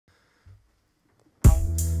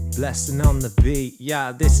Blessing on the beat,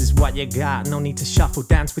 yeah, this is what you got. No need to shuffle,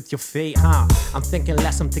 dance with your feet, huh? I'm thinking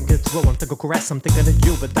less, I'm thinking through, I'm thinking caress, I'm thinking of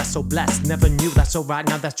you. But that's so blessed, never knew, that's alright,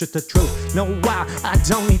 now that's just the truth. No, why, I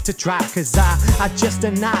don't need to try, cause I just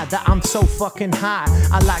deny that I'm so fucking high.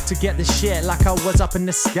 I like to get this shit like I was up in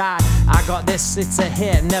the sky. I got this, it's a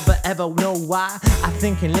hit, never ever know why. I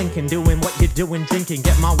thinking Lincoln, doing what you're doing, drinking,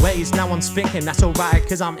 get my ways, now I'm spinking. That's alright,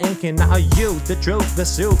 cause I'm inking. Now are you, the truth, the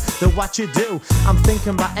soup, the what you do. I'm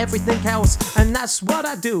thinking about everything else, and that's what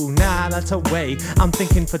I do. Nah, that's a way, I'm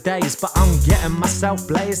thinking for days, but I'm getting myself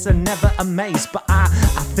blazed and never amazed. But I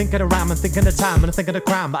think of the rhyme, I'm thinking of time, and I think of the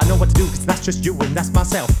crime. But I know what to do, cause that's just you, and that's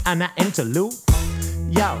myself, and that interlude.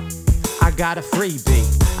 Yo, I got a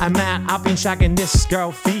freebie, and man, I've been shagging this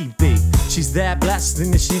girl Phoebe. She's there blessed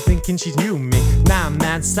and she thinking she knew me. Nah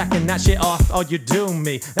man, sacking that shit off or you do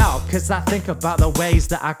me. Oh, cause I think about the ways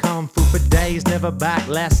that I come through for days. Never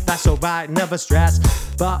backlash, that's alright, never stress.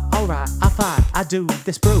 But alright, I fight, I do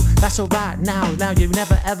this brew. That's alright, now you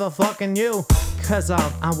never ever fucking knew. Cause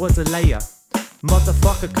I was a layer.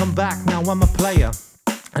 Motherfucker come back, now I'm a player.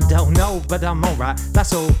 I don't know, but I'm alright,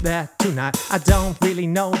 that's all there tonight. I don't really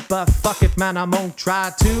know, but fuck it man, I'm gonna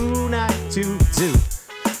try tonight to do.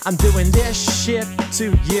 I'm doing this shit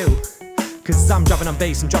to you, cause I'm dropping on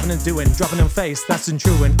bass and dropping and doing, dropping on face, that's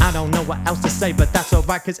untrue. And I don't know what else to say, but that's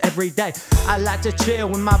alright, cause every day I like to chill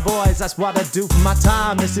with my boys. That's what I do for my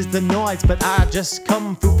time, this is the noise. But I just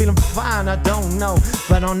come through feeling fine, I don't know,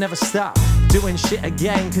 but I'll never stop doing shit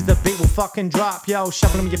again, cause the beat will fucking drop. Yo,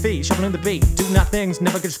 shuffling with your feet, shuffling the beat, do nothings,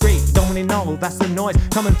 never get discreet. Don't really know, that's the noise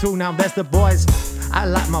coming through. Now there's the boys, I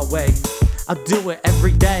like my way, I do it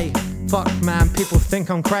every day. Fuck man, people think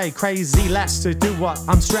I'm crazy less to do what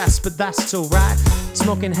I'm stressed, but that's alright.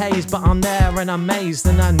 Smoking haze, but I'm there and I'm amazed,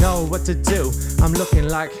 and I know what to do. I'm looking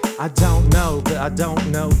like I don't know, but I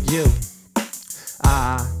don't know you.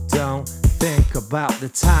 I don't think about the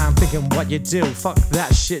time, thinking what you do. Fuck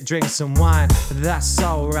that shit, drink some wine, that's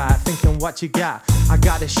alright. Thinking what you got, I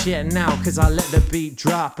got this shit now, cause I let the beat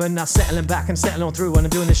drop. And I'm settling back and settling on through, and I'm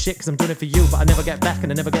doing this shit cause I'm doing it for you. But I never get back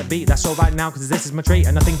and I never get beat, that's alright now, cause this is my treat.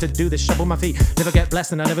 And nothing to do this, shovel my feet, never get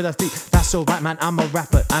blessed and I never defeat. That's alright man, I'm a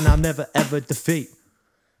rapper and I'll never ever defeat.